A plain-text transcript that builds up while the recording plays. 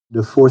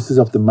the forces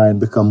of the mind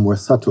become more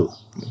subtle.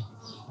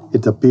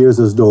 It appears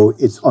as though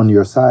it's on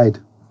your side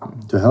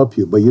to help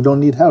you, but you don't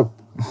need help.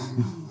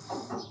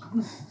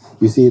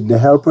 You see, the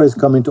helper is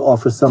coming to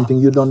offer something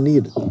you don't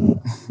need.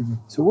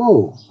 So,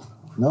 whoa,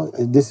 no,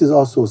 this is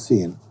also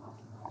seen.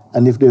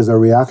 And if there's a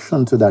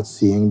reaction to that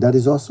seeing, that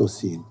is also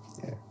seen.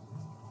 Yeah.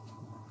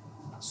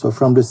 So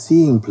from the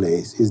seeing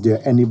place, is there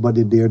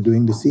anybody there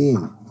doing the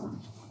seeing?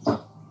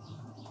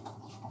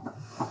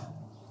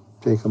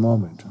 Take a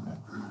moment.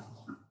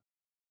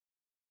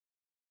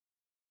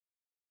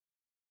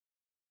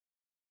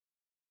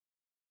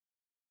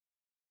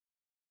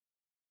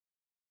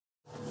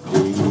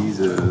 There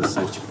is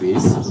such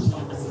place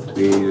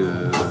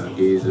where there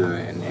is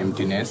an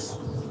emptiness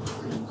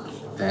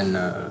and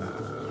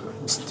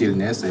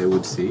stillness, I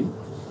would say.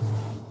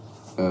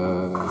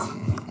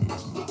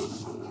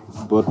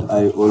 But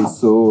I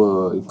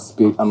also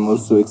I'm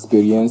also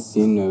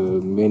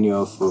experiencing many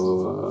of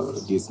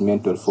these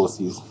mental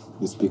forces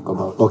you speak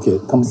about. Okay,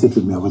 come sit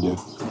with me over there.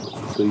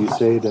 So you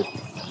say that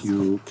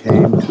you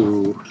came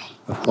to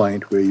a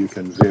point where you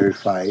can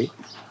verify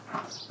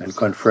and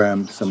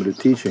confirm some of the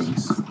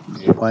teachings,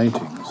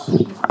 pointings.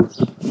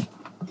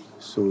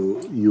 So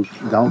you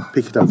now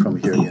pick it up from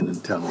here again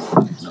and tell me.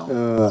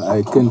 No.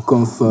 I can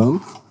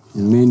confirm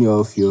many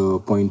of your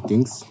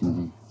pointings.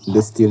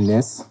 The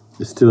stillness.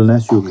 The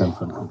stillness you can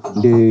confirm.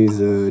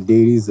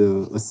 There is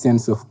a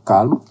sense of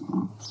calm.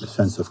 A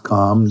sense of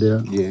calm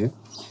there. Yeah.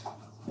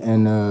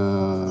 And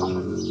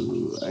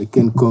I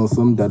can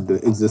confirm that the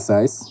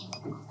exercise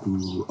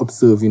to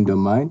observing the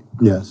mind.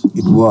 Yes.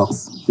 It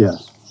works.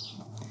 Yes.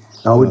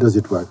 How does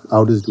it work?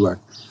 How does it work?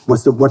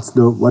 What's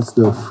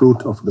the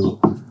fruit of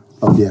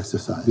the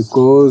exercise?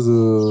 Because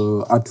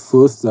at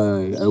first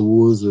I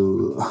was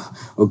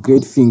a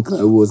great thinker.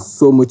 I was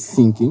so much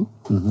thinking.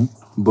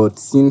 But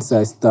since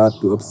I start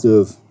to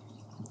observe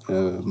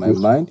my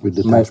mind with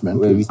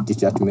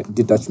detachment,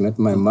 detachment,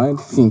 my mind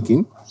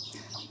thinking,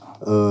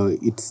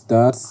 it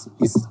starts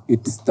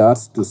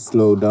to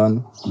slow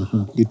down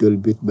little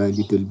bit by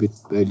little bit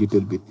by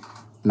little bit.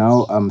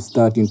 Now I'm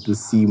starting to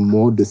see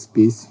more the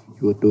space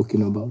you were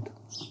talking about.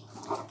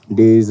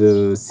 There is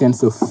a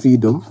sense of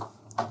freedom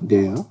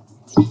there,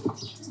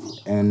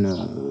 and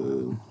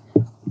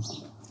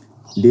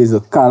there's a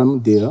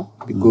calm there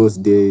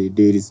because there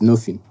is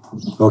nothing.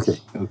 Okay.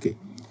 Okay.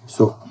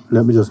 So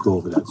let me just go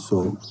over that.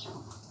 So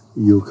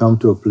you come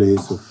to a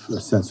place of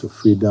a sense of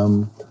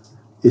freedom.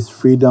 Is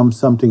freedom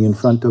something in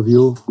front of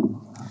you?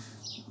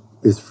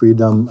 Is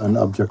freedom an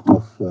object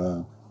of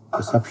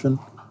perception?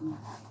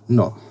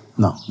 No.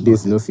 No.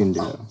 There's nothing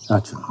there.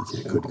 Actually,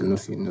 okay, good.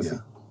 Nothing. Yeah.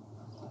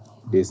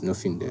 There's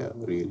nothing there,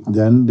 really.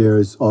 Then there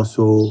is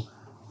also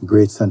a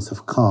great sense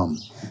of calm.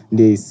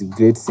 There is a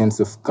great sense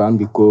of calm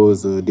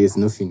because there's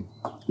nothing.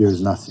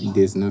 There's nothing.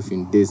 There's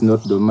nothing. There's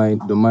not the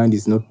mind. The mind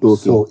is not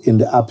talking. So in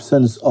the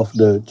absence of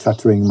the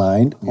chattering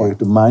mind, or if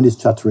the mind is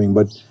chattering,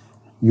 but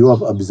you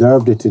have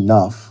observed it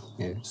enough,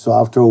 so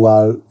after a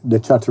while, the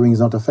chattering is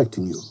not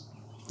affecting you.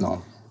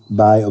 No.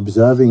 By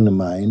observing the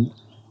mind,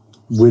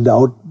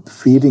 without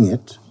feeding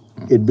it,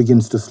 it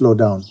begins to slow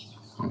down.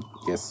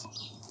 Yes.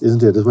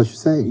 Isn't it? That's what you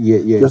say.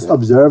 Yeah. Just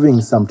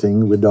observing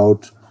something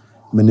without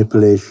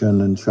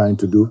manipulation and trying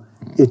to do,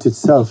 it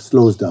itself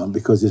slows down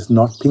because it's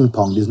not ping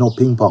pong. There's no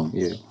ping pong.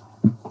 Yeah.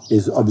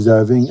 It's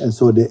observing, and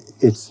so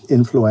its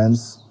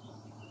influence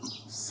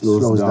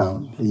slows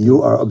down.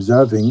 You are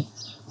observing,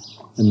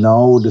 and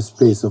now the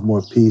space of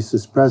more peace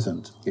is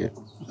present. Yeah.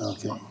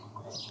 Okay.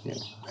 Yeah.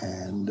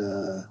 And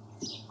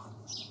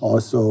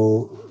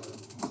also,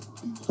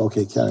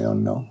 okay, carry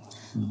on now.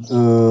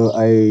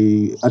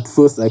 At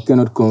first I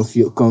cannot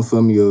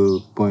confirm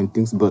your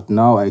pointings, but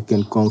now I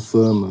can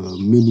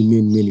confirm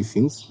many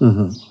things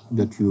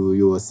that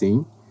you were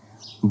saying.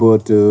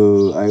 But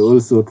I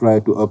also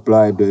try to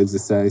apply the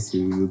exercise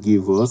you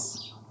give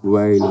us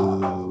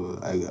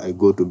while I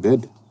go to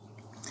bed.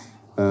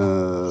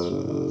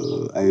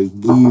 I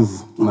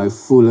give my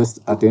fullest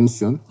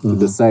attention to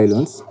the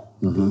silence,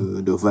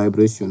 the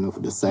vibration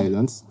of the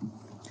silence,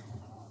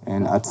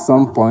 and at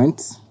some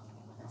point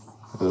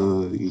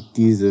it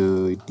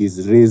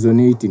is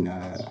resonating.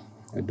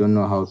 I don't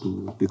know how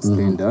to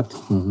explain that,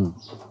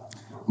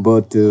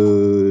 but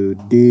there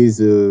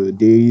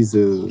is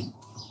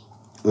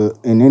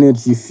an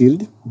energy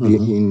field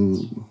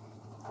in.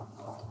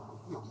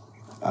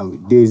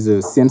 There is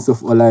a sense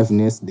of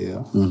aliveness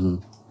there.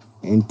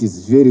 And it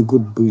is very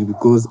good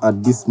because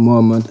at this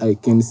moment I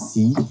can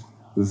see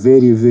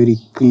very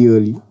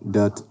clearly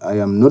that I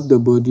am not the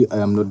body, I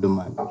am not the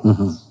mind.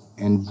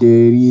 And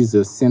there is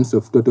a sense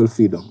of total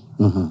freedom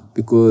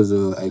because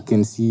I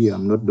can see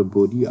I'm not the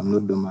body, I'm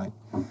not the mind.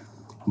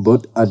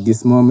 But at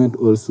this moment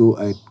also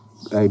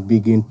I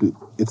begin to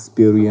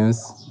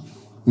experience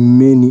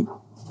many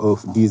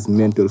of these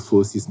mental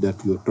forces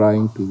that you're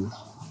trying to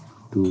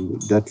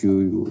that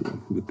you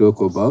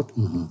talk about.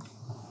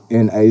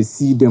 And I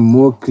see them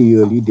more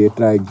clearly. They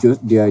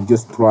are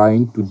just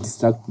trying to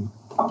distract me,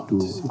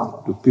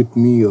 to put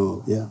me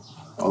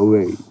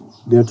away.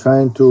 They're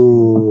trying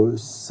to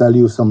sell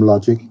you some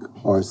logic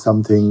or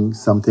something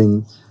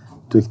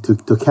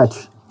to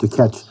catch.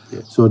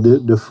 Yeah. So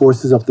the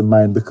forces of the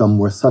mind become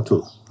more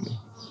subtle. Yeah.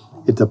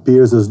 It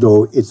appears as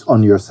though it's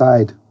on your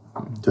side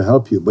to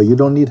help you, but you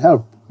don't need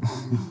help.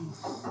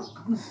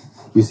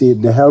 You see,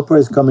 the helper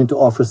is coming to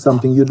offer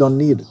something you don't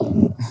need.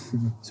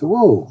 So,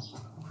 whoa,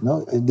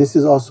 no, this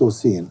is also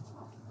seen.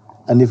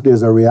 And if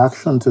there's a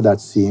reaction to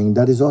that seeing,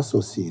 that is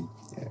also seen.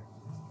 Yeah.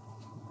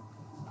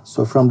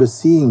 So from the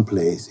seeing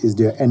place, is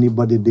there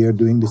anybody there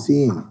doing the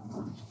seeing?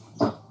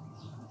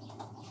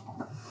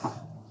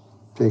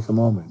 Take a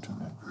moment.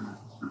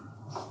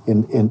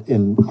 In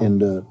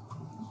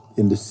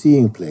the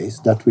seeing place,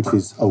 that which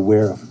is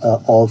aware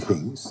of all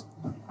things,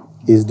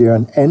 is there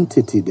an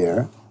entity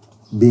there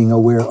being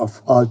aware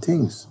of all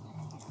things?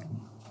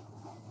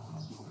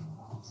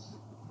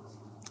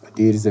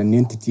 There is an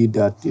entity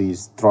that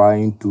is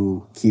trying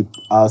to keep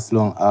as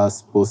long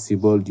as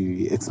possible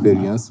the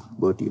experience,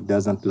 but it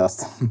doesn't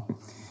last.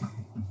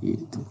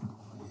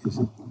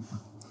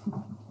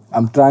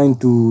 I'm trying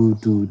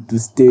to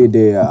stay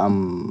there.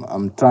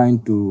 I'm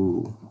trying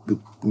to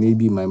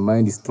maybe my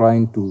mind is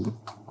trying to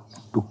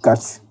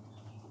catch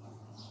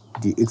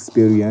the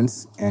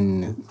experience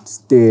and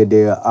stay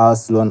there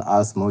as long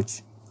as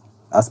much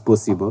as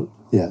possible.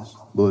 Yes.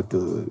 But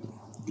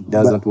it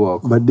doesn't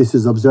work. But this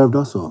is observed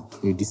also.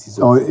 This is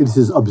or this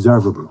is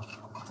observable.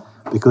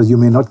 Because you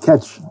may not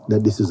catch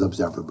that this is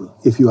observable.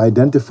 If you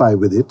identify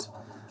with it,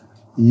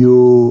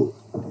 you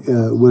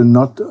will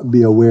not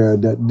be aware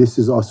that this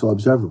is also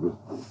observable.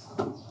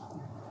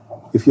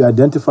 If you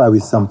identify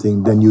with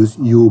something, then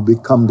you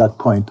become that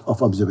point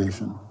of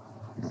observation.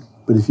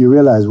 But if you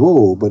realize,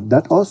 whoa, but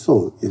that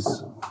also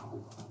is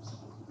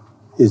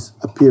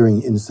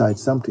appearing inside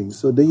something,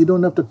 so then you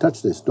don't have to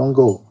touch this. Don't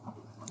go.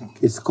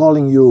 It's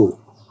calling you.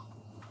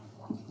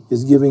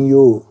 It's giving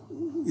you.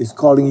 It's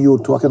calling you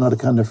to another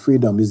kind of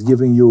freedom. It's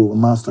giving you a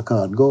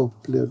MasterCard. Go,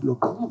 play,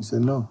 look. You say,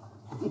 no,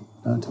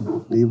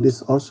 nothing. Leave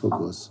this also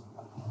goes.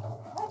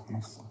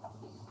 Yes.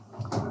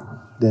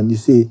 Then you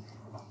see,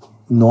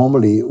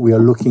 normally we are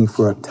looking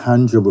for a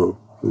tangible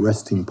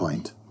resting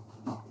point.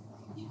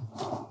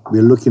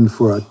 We're looking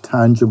for a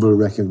tangible,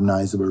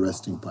 recognizable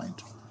resting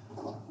point.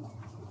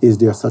 Is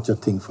there such a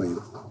thing for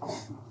you?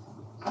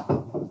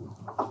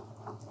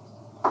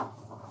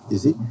 You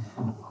see?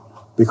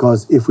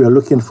 Because if we are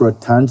looking for a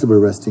tangible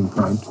resting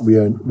point, we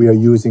are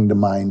using the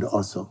mind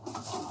also.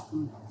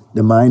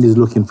 The mind is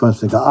looking for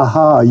something.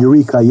 Aha,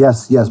 eureka,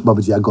 yes,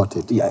 Babaji, I got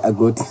it. Yeah, I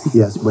got it.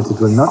 Yes, but it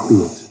will not be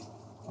it.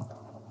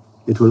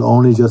 It will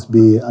only just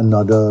be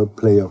another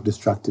play of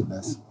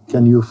distractedness.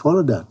 Can you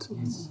follow that?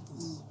 Yes.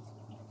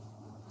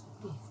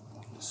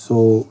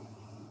 So,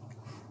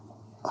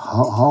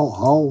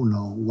 how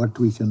now? What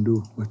we can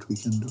do?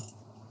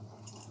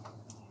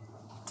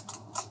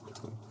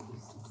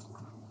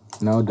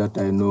 Now that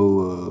I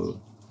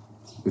know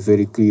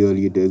very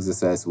clearly the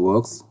exercise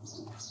works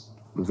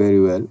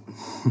very well,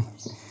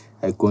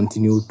 I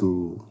continue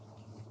to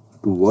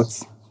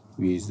watch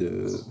with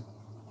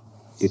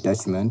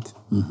detachment.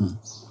 Mm-hmm.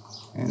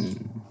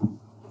 And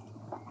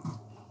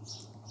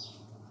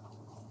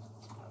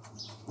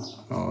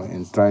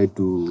try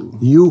to...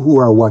 You who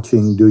are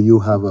watching, do you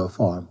have a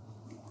form?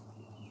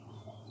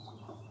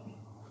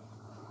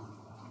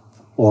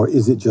 Or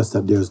is it just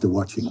that there's the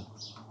watching?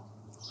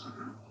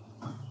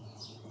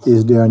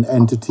 Is there an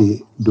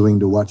entity doing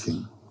the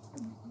watching?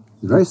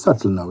 It's very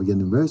subtle now. We're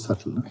getting very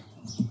subtle now.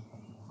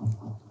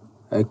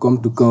 I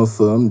come to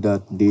confirm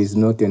that there is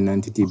not an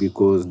entity,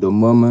 because the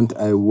moment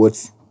I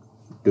watch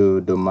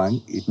the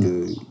mind, it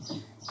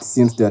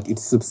seems that it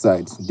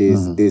subsides.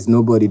 There's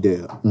nobody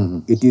there. Mm-hmm.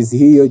 It is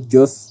here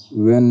just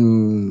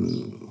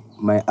when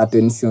my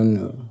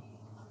attention,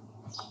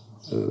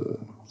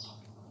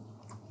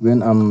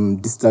 when I'm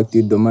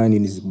distracted, the mind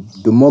is.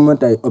 The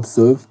moment I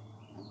observe,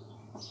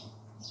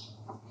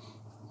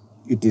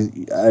 it is.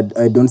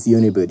 I don't see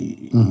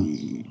anybody.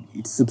 Mm-hmm.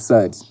 It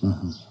subsides.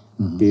 Mm-hmm.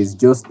 Mm-hmm. There's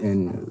just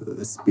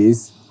a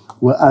space.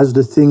 Well, as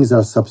the things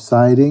are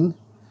subsiding,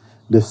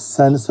 the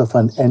sense of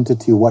an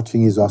entity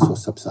watching is also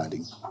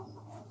subsiding.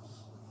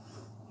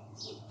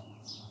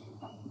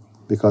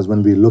 Because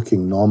when we're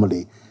looking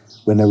normally,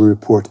 whenever we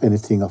report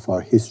anything of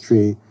our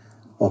history,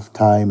 of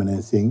time and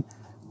anything,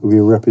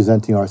 we're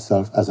representing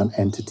ourselves as an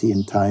entity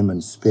in time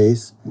and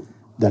space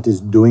that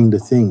is doing the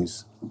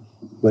things.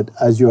 But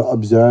as you're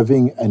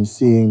observing and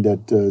seeing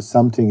that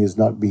something is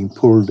not being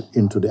pulled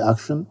into the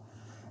action,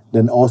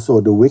 then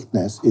also the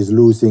witness is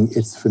losing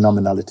its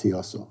phenomenality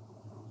also.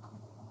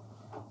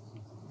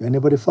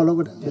 Anybody follow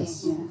with that?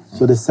 Yes.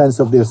 So the sense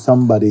of there's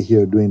somebody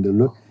here doing the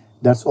look,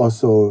 that's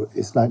also,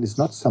 it's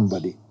not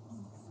somebody.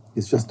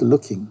 It's just the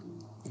looking.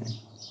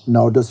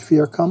 Now, does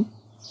fear come?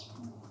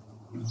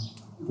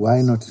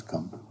 Why not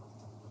come?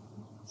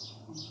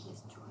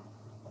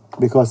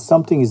 Because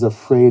something is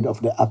afraid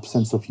of the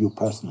absence of you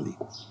personally.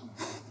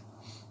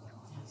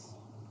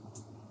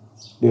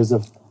 There's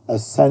a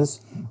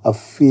sense of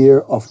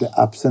fear of the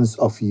absence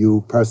of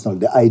you personally.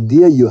 The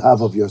idea you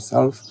have of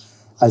yourself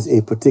as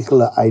a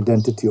particular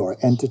identity or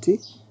entity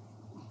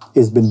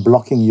has been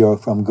blocking you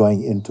from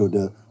going into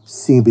the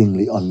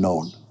seemingly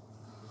unknown.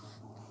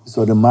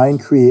 So the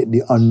mind creates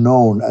the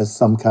unknown as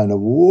some kind of,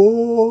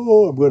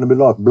 whoa, I'm going to be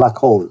lost, black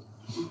hole.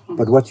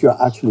 But what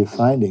you're actually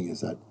finding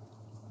is that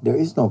there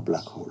is no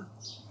black hole.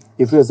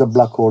 If there's a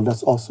black hole,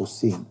 that's also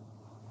seen.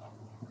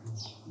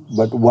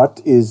 But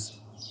what is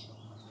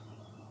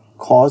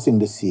causing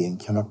the seeing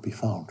cannot be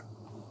found.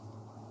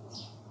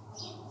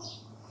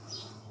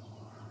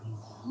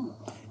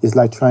 It's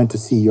like trying to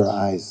see your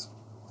eyes.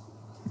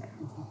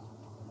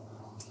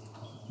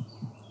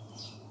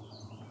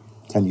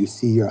 Can you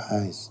see your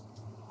eyes?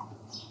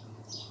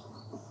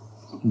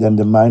 Then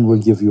the mind will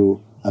give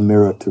you a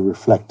mirror to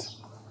reflect.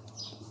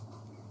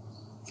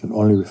 You can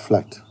only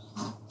reflect,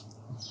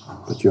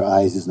 but your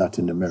eyes is not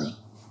in the mirror.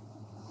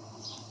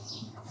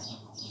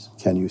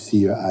 Can you see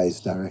your eyes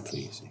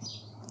directly? You see?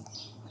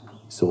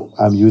 So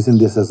I'm using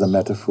this as a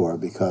metaphor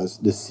because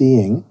the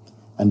seeing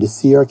and the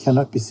seer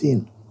cannot be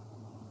seen.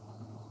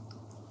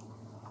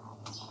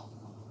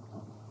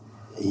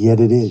 Yet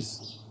it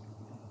is.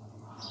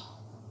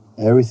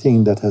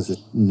 Everything that has a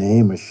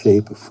name, a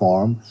shape, a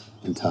form,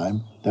 in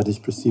time, that is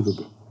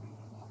perceivable.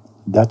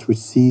 That which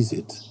sees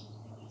it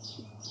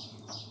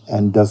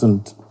and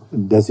doesn't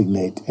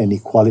designate any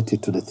quality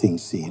to the thing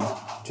seen,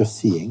 just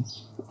seeing,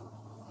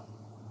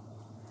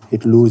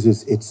 it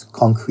loses its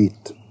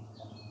concrete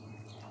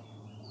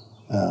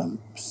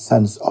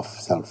sense of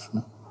self.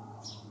 No?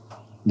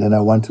 Then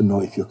I want to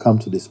know, if you come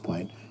to this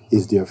point,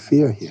 is there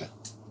fear here?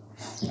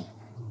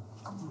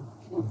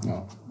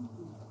 No.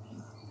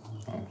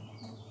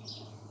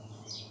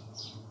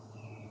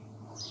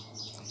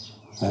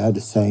 I had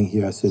a saying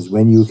here, it says,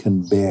 when you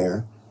can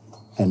bear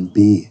and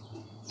be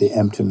the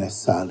emptiness,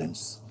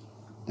 silence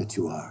that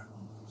you are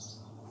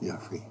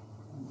free.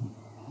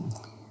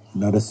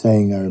 Another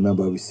saying, I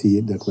remember we see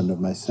it, that one of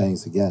my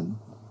sayings again.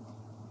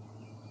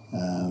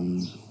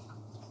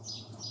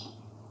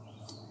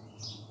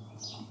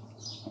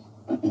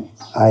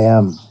 I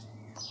am,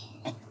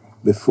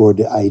 before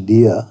the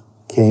idea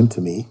came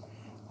to me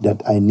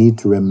that I need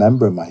to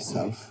remember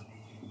myself,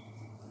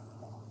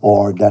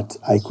 or that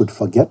I could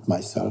forget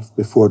myself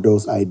before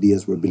those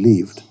ideas were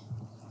believed,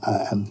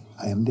 I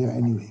am there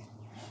anyway.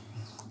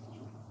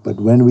 But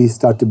when we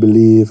start to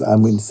believe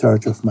I'm in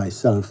search of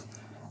myself,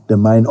 the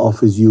mind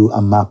offers you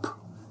a map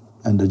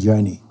and a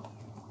journey,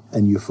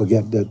 and you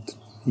forget that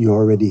you're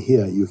already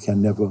here.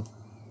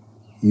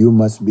 You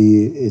must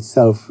be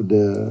itself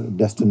the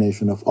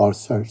destination of all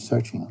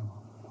searching.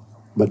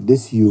 But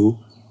this you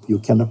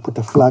cannot put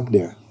a flag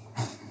there.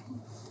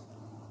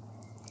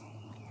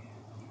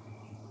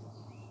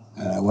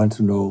 And I want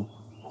to know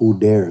who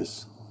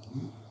dares.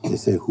 They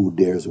say who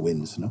dares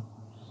wins, no?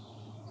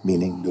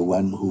 Meaning the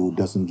one who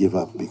doesn't give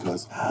up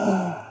because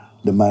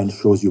the mind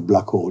shows you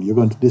black hole. You're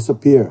going to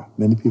disappear.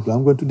 Many people,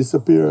 I'm going to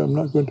disappear. I'm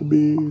not going to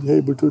be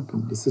able to.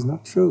 This is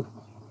not true.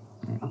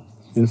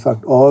 In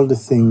fact, all the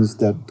things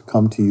that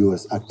come to you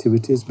as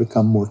activities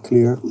become more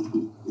clear.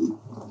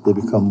 They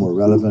become more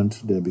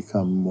relevant. They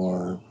become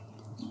more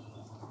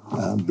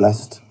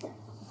blessed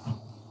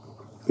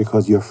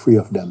because you're free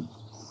of them.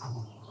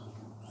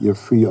 You're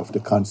free of the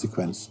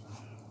consequence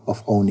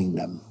of owning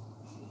them.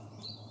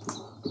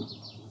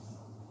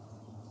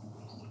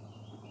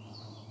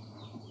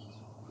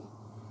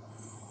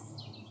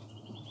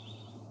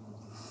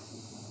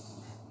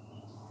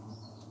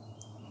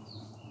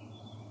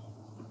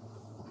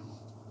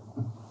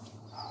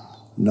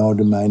 Now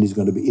the mind is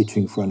going to be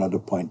itching for another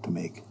point to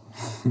make.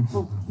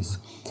 Just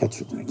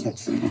catch it.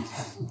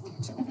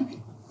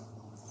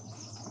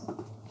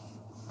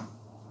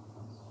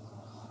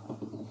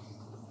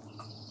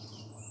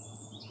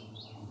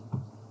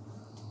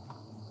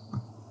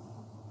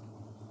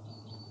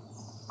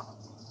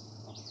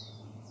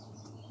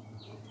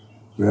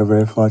 We are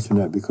very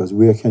fortunate because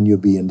where can you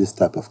be in this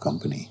type of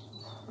company?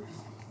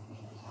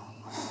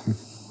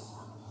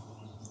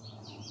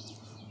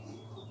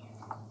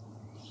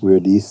 Where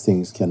these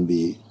things can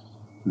be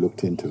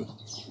looked into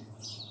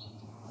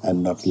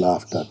and not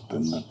laughed at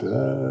and not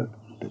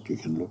that you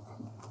can look.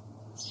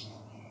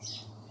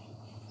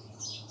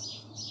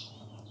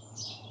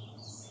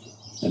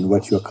 And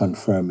what you're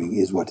confirming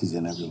is what is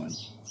in everyone.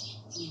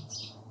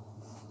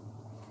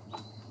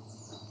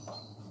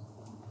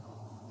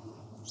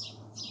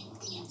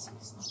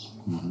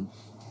 Mm-hmm.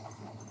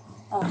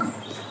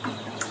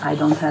 I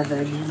don't have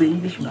a good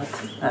English, but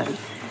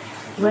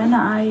when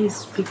I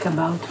speak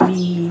about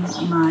me,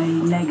 my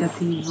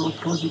negative or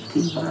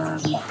positive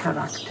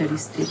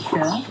characteristic,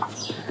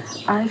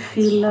 I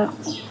feel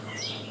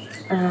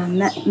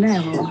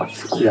narrow,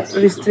 Yes.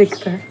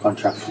 restricted,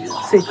 Contraction.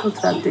 say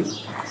contracting.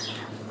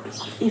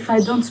 If I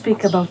don't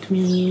speak about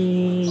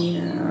me,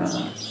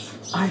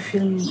 I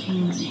feel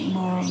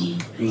more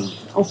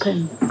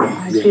open.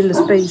 I feel the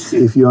space.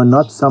 If you're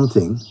not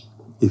something,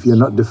 if you're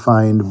not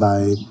defined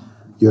by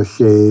your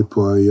shape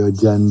or your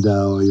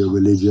gender or your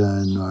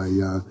religion or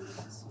your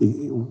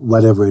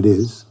whatever it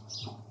is,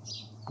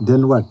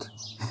 then what?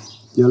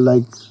 You're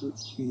like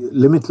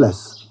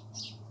limitless.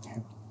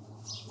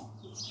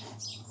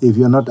 If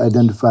you're not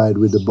identified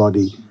with the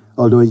body,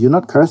 although you're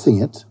not cursing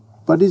it,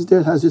 but it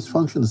has its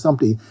function,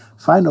 something,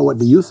 find out what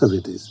the use of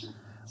it is.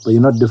 But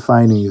you're not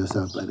defining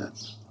yourself by that.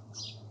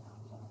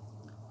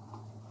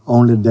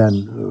 Only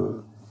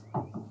then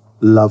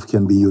love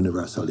can be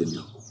universal in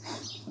you.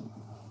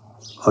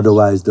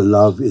 Otherwise, the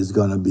love is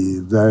going to be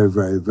very,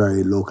 very,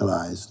 very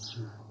localized.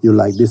 You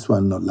like this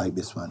one, not like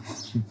this one.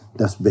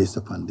 That's based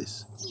upon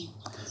this.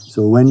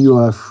 So when you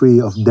are free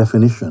of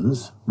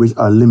definitions, which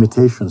are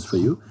limitations for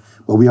you,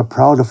 but we are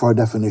proud of our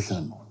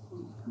definition,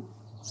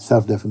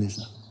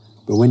 self-definition.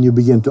 But when you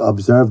begin to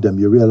observe them,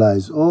 you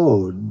realize,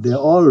 oh, they're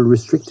all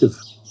restrictive.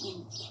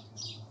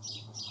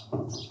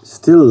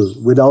 Still,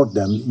 without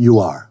them, you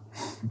are.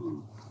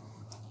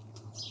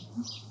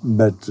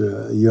 But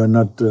you're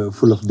not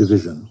full of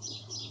division.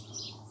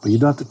 But you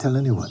don't have to tell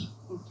anyone.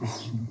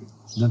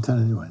 You don't tell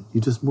anyone.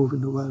 You just move in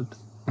the world.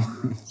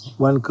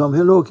 One come,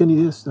 hello, can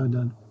you yes? No,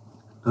 done.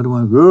 Another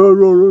one,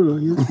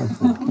 yes, my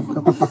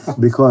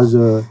friend. Because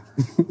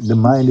the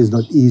mind is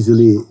not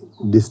easily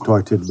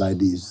distorted by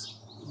these,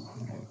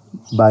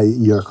 by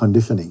your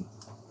conditioning.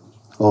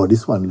 Oh,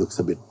 this one looks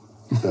a bit,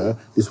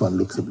 this one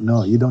looks a bit.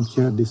 No, you don't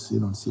care this, you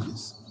don't see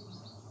this.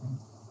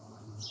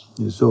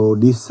 So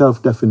this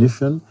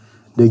self-definition,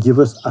 they give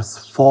us a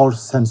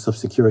false sense of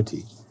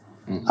security.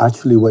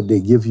 Actually, what they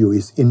give you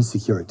is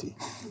insecurity.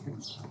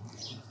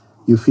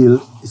 You feel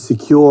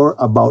secure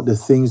about the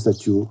things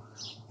that you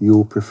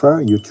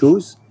prefer, you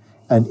choose,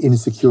 and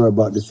insecure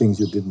about the things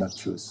you did not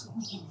choose.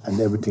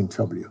 And everything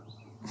trouble you.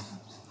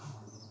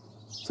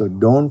 So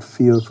don't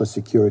feel for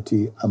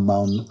security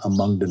among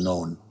the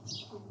known.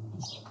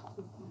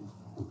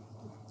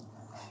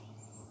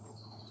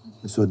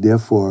 So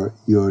therefore,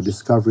 your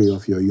discovery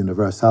of your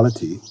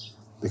universality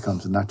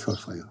becomes natural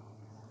for you.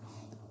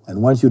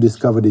 And once you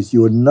discover this,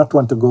 you would not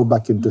want to go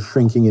back into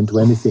shrinking into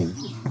anything.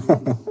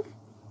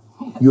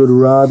 You would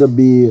rather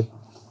be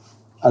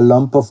a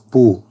lump of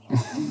poo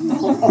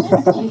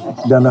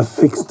than a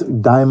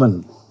fixed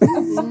diamond.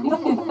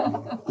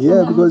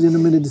 Yeah, because in a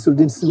minute this will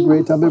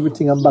disintegrate, I'm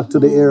everything, I'm back to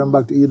the air, I'm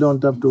back to, you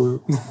don't have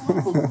to.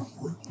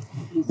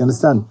 You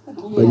understand?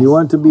 But you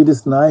want to be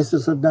this nice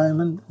as a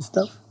diamond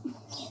stuff.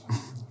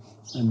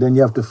 And then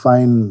you have to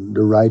find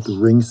the right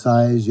ring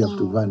size, you have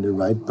to find the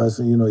right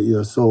person, you know,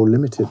 you're so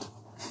limited.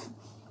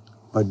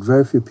 But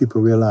very few people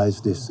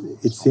realize this.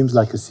 It seems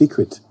like a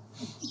secret,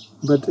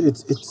 but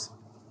it's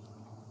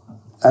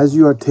as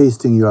you are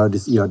tasting, you are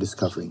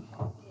discovering.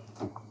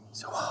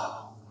 So,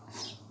 wow,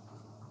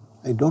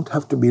 I don't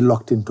have to be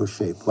locked into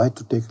shape. Why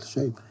to take the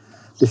shape?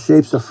 The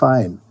shapes are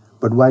fine,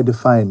 but why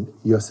define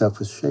yourself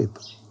as shape?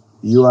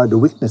 You are the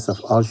witness of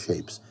all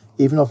shapes,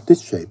 even of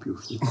this shape, you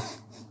see.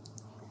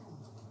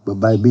 But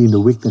by being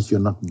the witness, you're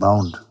not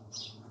bound.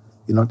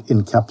 You're not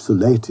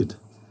encapsulated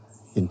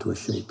into a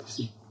shape, you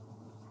see.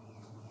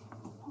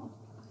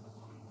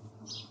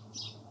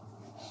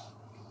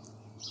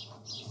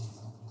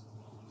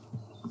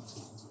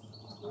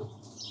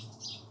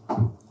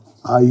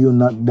 Are you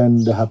not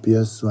then the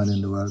happiest one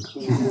in the world?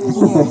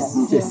 Yes.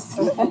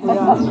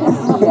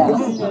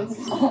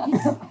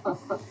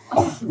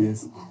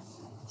 Yes.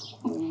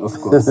 Of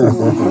course. Of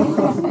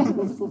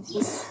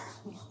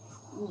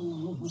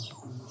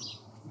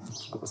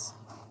course.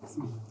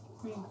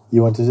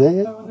 You want to say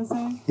it? I want to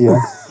say?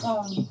 Yes. I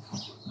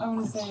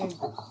want to say it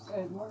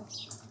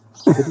works.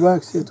 It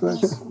works, it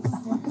works.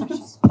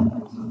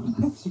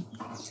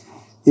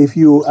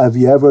 Have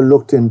you ever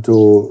looked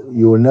into,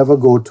 you will never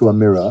go to a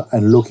mirror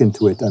and look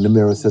into it and the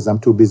mirror says, I'm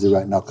too busy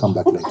right now, come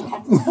back later.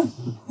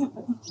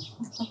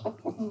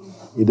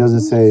 It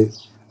doesn't say,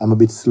 I'm a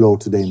bit slow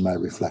today in my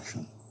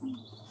reflection.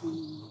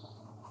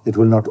 It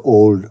will not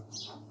hold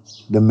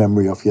the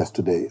memory of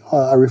yesterday.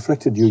 Oh, I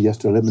reflected you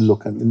yesterday, let me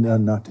look at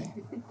nothing.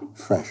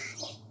 Fresh.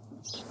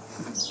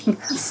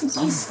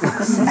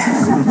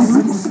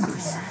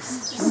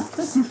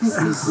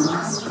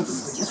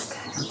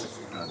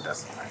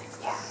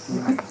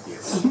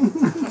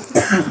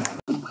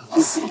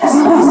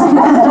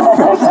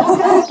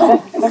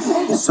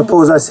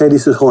 Suppose I say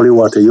this is holy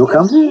water, you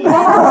come?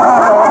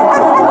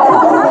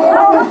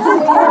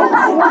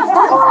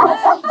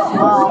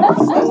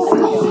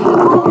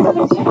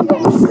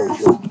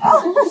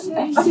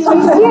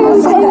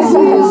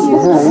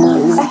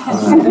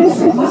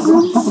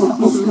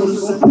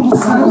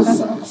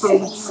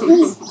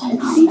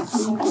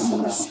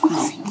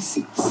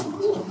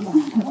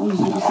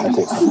 I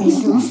take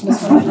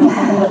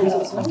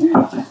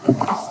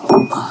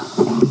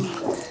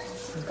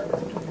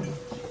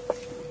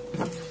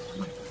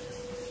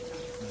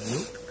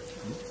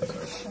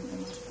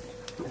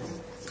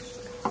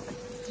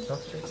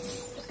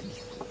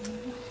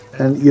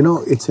And you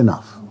know, it's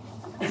enough.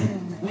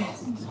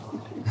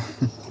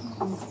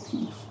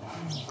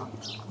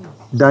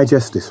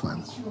 Digest this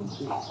one.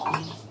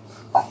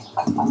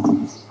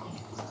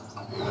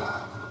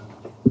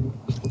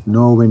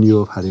 Know when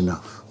you have had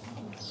enough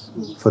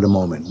for the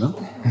moment, no?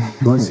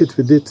 Go and sit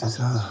with it.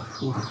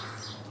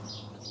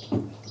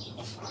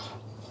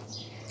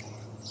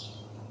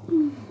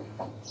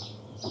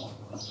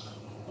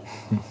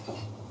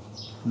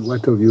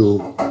 What have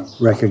you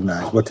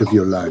recognized? What have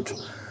you learned?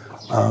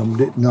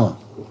 No,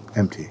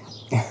 empty.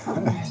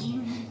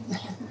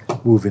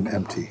 Moving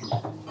empty.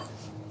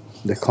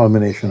 the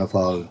culmination of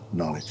all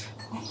knowledge,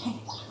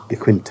 the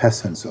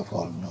quintessence of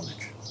all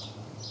knowledge.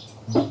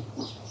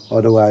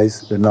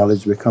 Otherwise, the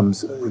knowledge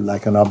becomes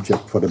like an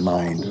object for the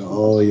mind.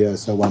 Oh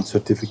yes, I want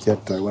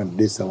certificate, I want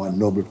this, I want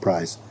Nobel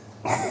Prize.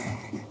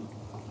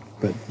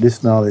 But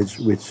this knowledge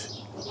which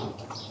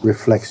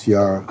reflects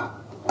your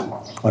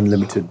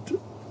unlimited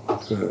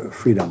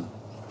freedom.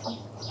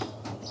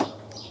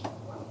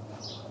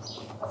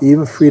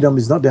 Even freedom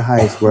is not the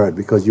highest word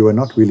because you are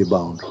not really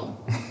bound.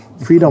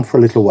 Freedom for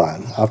a little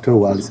while. After a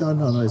while, you say, oh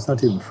no, it's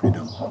not even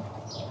freedom.